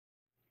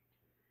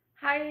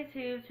Hi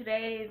YouTube,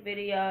 today's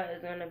video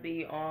is going to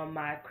be on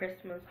my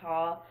Christmas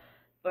haul.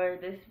 For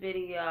this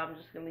video, I'm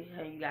just going to be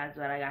telling you guys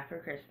what I got for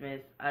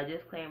Christmas. A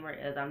disclaimer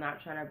is I'm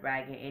not trying to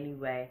brag in any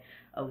way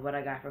of what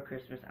I got for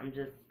Christmas.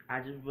 I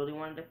just really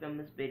wanted to film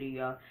this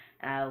video,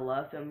 and I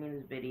love filming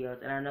these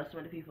videos. And I know some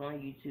of the people on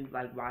YouTube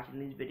like watching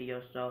these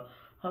videos, so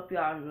hope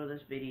y'all enjoy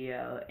this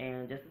video.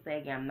 And just to say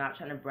again, I'm not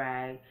trying to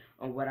brag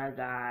on what I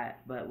got,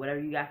 but whatever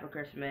you got for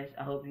Christmas,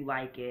 I hope you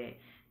like it.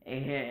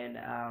 And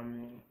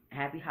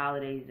happy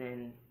holidays,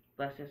 and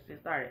let's just get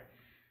started.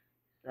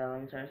 So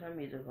let me turn some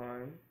music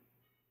on.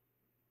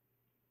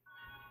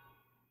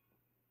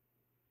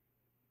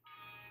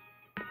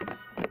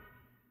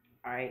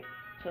 Alright,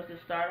 so to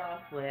start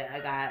off with,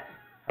 I got,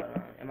 hold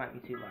on, it might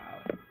be too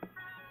loud.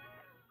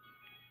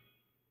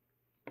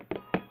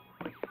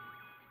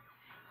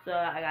 So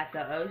I got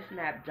the Oh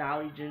Snap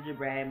Jolly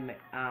Gingerbread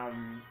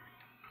hand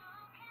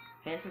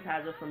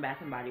sanitizer from Bath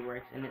and Body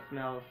Works, and it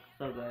smells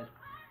so good.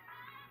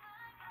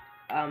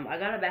 I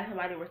got a Bath and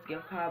Body Works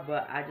gift card,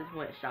 but I just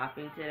went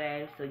shopping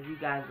today, so you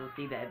guys will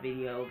see that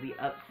video. Will be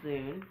up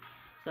soon,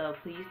 so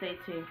please stay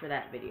tuned for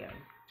that video.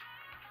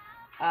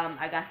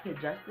 I got the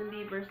Justin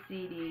Bieber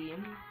CD,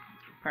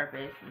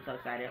 Purpose. I'm so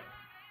excited.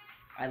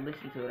 I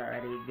listened to it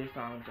already. Good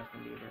song,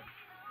 Justin Bieber.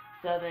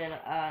 So then,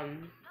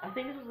 I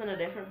think this was in a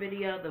different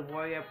video, the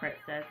Warrior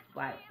Princess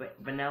Blackberry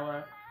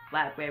Vanilla.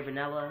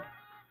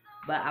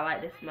 But I like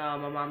the smell.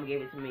 My mom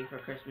gave it to me for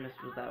Christmas.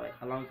 Was that like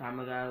a long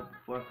time ago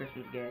before a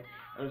Christmas gift.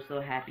 I was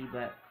so happy,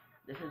 but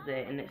this is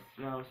it, and it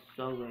smells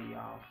so good,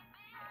 y'all.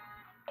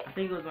 I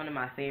think it was one of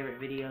my favorite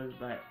videos,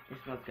 but it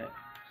smells good.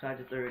 So I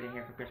just threw it in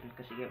here for Christmas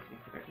because she gave it to me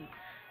for Christmas.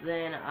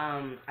 Then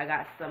I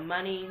got some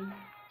money.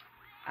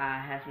 I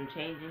have some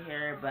change in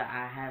here, but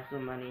I have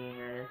some money in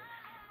here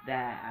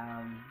that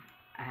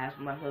I have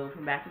some leftover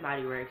from Bath and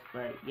Body Works.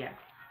 But yeah,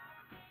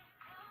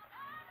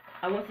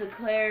 I went to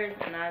Claire's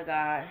and I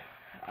got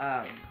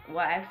well,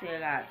 actually I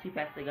got 2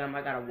 packs of gum.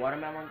 I got a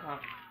watermelon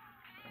comp.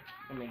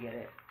 Let me get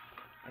it.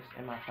 It's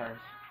in my purse.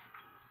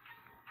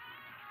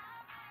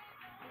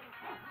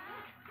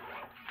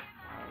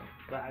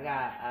 But I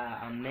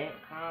got a mint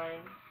kind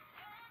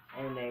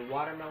and a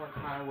watermelon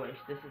kind, which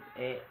this is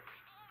it.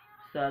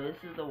 So this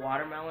is the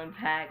watermelon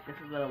pack. This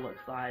is what it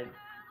looks like,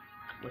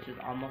 which is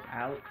almost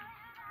out.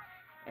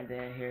 And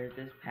then here's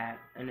this pack,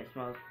 and it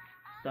smells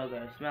so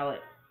good. Smell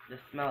it.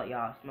 Just smell it,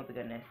 y'all. Smell the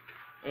goodness.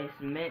 It's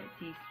mint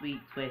tea sweet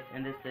twist,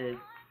 and this is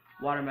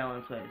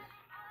watermelon twist.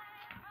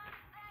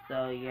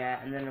 So yeah,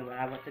 and then when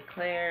I went to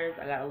Claire's,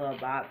 I got a little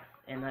box,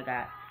 and I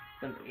got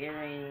some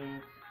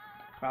earrings,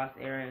 cross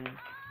earrings,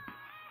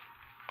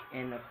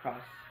 and a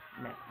cross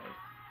necklace.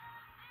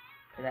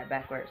 Is that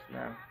backwards?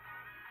 No.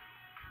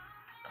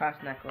 Cross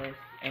necklace,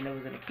 and it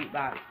was in a cute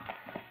box.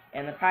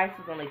 And the price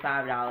was only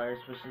 $5,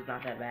 which is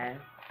not that bad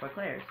for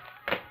Claire's.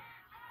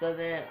 So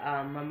then,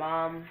 my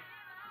mom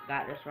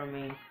got this for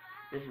me.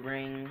 This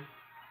ring.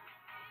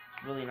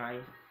 It's really nice.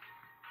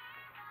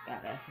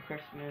 Got that for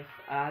Christmas.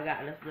 I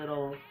got this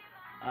little,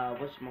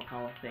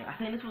 whatchamacallit thing. I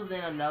think this was in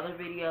another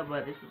video,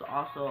 but this was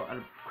also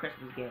a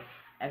Christmas gift.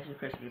 Extra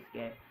Christmas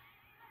gift.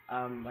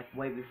 Like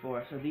way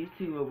before. So these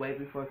two were way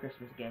before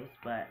Christmas gifts,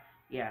 but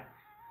yeah,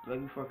 way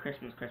before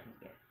Christmas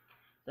gift.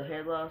 So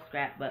here's a little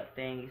scrapbook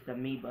thing. It's a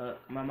me book.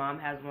 My mom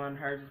has one.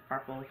 Hers is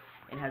purple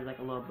and has like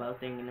a little bow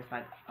thing, and it's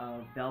like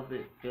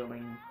velvet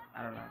feeling.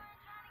 I don't know.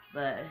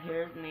 But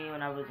here's me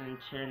when I was in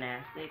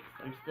gymnastics.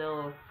 I'm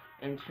still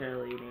in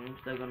cheerleading.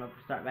 Still gonna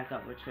start back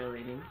up with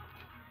cheerleading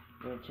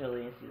when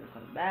cheerleading season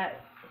comes back.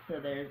 So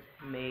there's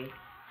me.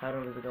 Hold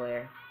on to the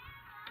glare.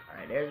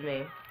 Alright, there's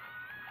me.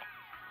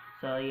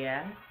 So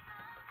yeah.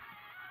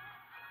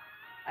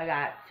 I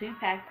got 2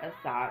 packs of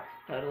socks,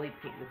 Totally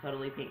Pink, the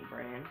Totally Pink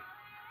brand.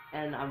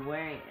 And I'm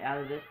wearing, out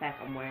of this pack,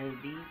 I'm wearing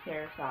these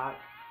pair of socks.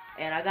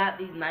 And I got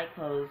these night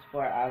clothes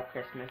for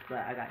Christmas, but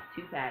I got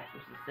 2 packs,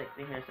 which is 6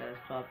 in here, so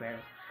that's 12 pairs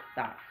of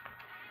socks.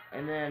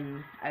 And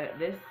then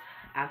this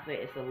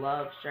outfit is a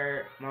love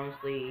shirt, long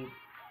sleeve.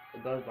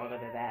 It goes longer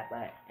than that,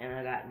 but, and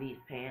I got these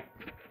pants.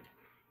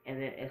 And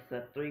then it's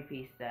a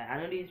 3-piece set.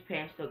 I know these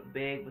pants look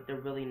big, but they're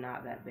really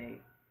not that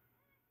big.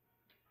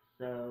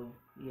 So,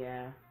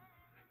 yeah.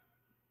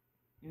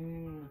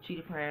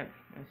 Cheetah print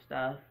and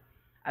stuff.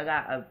 I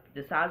got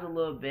the size a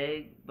little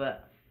big,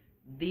 but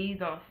these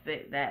don't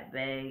fit that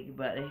big,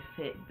 but they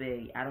fit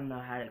big. I don't know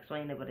how to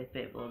explain it, but they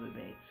fit a little bit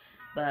big.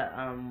 But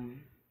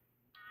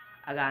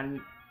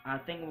I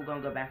think we're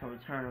gonna go back and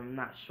return them. I'm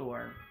not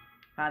sure.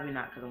 Probably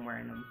not because I'm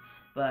wearing them.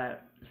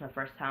 But it's my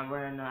first time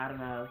wearing them. I don't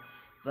know.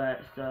 But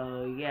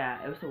so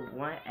yeah, it was a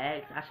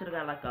 1X. I should have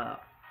got like a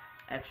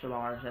extra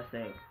large. That's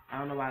it. I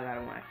don't know why I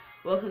got a 1.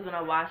 Well, because when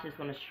I wash it's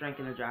gonna shrink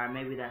in the dryer.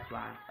 Maybe that's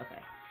why. Okay.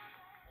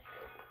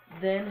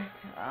 Then,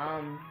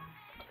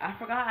 I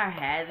forgot I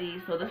had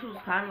these, so this was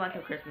kind of like a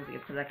Christmas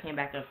gift, because I came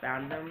back and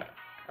found them.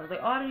 I was like,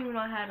 oh, I didn't even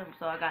know I had them,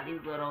 so I got these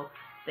little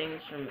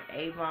things from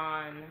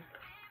Avon.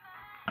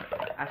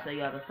 I'll show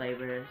you all the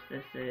flavors.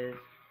 This is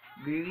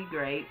Groovy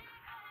Grape.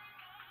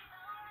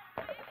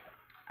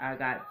 I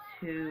got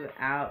 2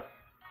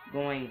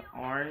 outgoing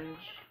orange.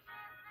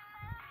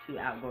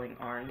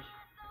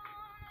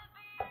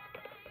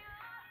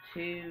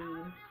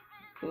 2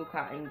 Cool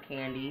Cotton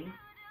Candy.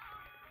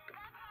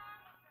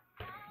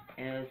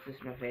 And it's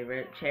just my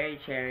favorite. Cherry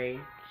Cherry.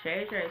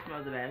 Cherry Cherry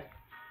smells the best.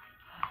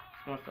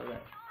 Smells so good.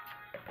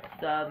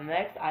 So the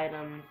next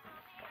item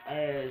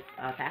is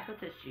a pack of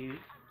tissues.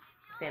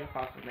 Santa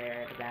Claus in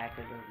there at the back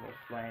of the little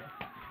sled.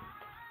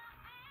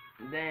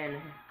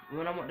 Then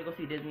when I want to go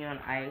see Disney on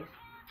Ice,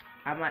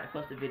 I might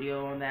post a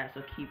video on that,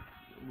 so keep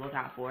look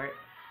out for it.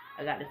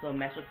 I got this little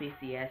Metro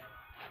PCS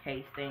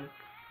case thing,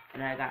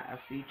 and I got a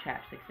few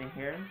chapsticks in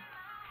here.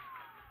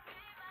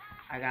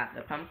 I got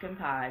the pumpkin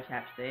pie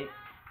chapstick.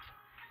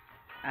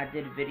 I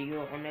did a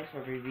video on this,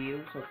 or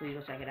review, so please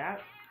go check it out.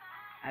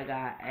 I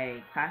got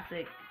a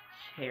classic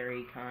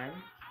cherry kind,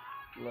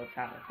 little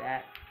top like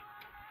that.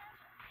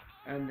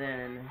 And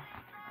then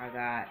I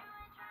got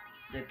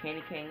the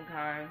candy cane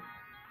kind.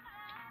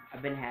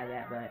 I've been had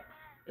that, but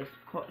it's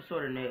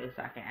sort of new,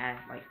 so I can add,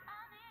 like,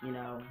 you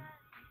know,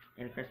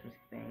 in a Christmas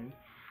thing.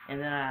 And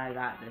then I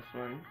got this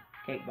one,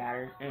 cake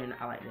batter, and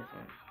I like this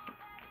one.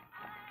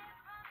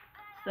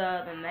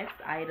 So the next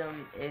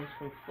item is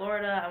from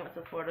Florida. I went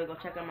to Florida. Go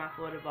check out my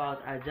Florida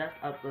vlogs. I just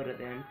uploaded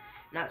them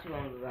not too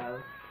long ago.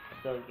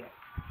 So yeah,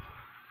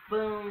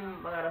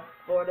 boom! I got a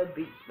Florida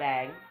beach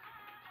bag.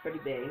 It's pretty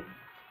big.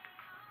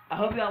 I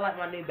hope y'all like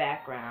my new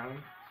background.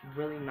 It's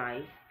really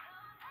nice.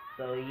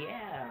 So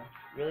yeah,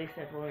 really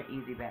simple and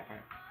easy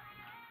background.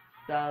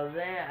 So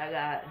then I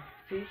got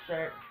 2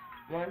 shirts.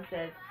 One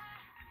says,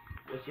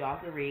 which y'all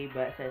can read,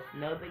 but it says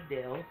 "No Big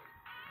Deal,"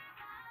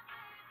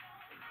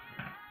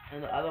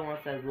 and the other one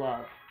says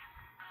 "Love."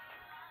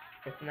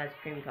 It's a nice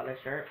cream color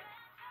shirt.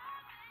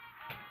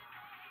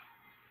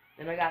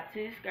 Then I got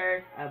 2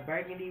 skirts, a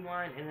burgundy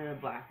one and then a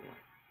black one.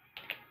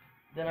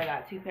 Then I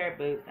got 2 pair of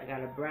boots. I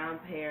got a brown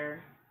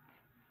pair,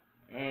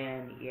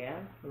 and yeah,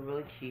 they're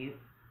really cute.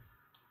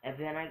 And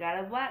then I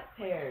got a black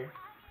pair.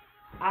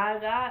 I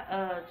got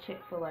a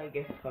Chick-fil-A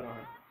gift card on.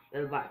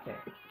 There's a black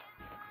pair.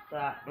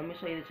 So let me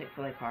show you the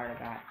Chick-fil-A card I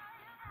got.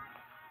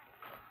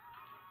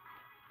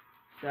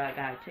 So I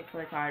got a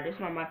Chick-fil-A card. This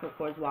is my Michael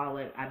Kors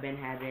wallet. I've been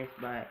had this,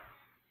 but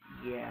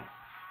yeah.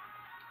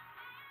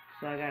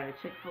 So I got a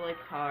Chick-fil-A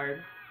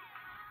card,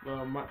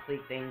 little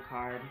monthly thing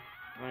card,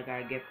 and I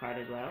got a gift card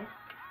as well.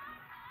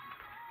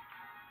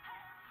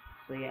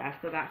 So yeah, I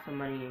still got some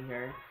money in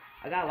here.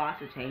 I got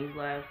lots of change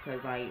left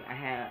because like I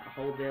had a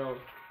whole bill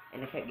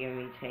and it kept giving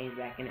me change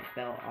back and it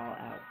fell all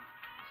out.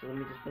 So let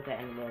me just put that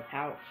in a little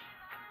pouch.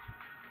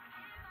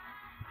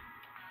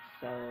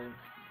 So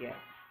yeah.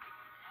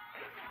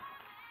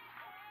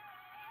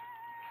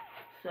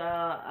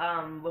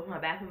 So with my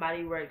Bath and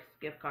Body Works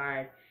gift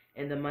card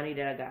and the money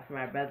that I got from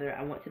my brother,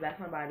 I went to Bath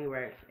and Body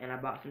Works and I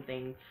bought some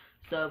things.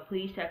 So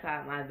please check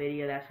out my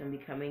video that's gonna be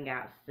coming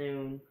out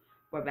soon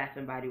for Bath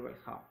and Body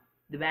Works haul.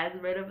 The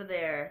bag's right over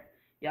there.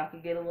 Y'all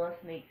can get a little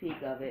sneak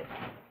peek of it.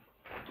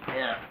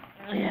 Yeah.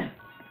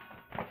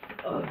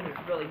 Oh,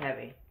 it's really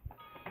heavy.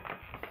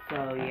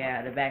 So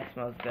yeah, the bag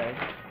smells good.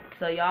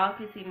 So y'all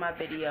can see my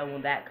video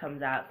when that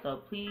comes out.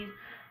 So please,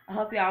 I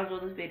hope y'all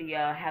enjoyed this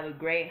video. Have a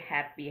great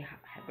happy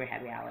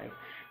holidays.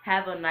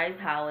 Have a nice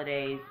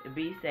holidays.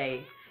 Be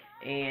safe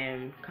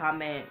and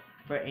comment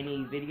for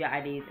any video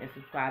ideas and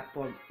subscribe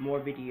for more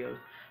videos.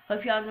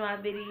 Hope y'all enjoy my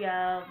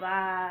video.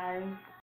 Bye.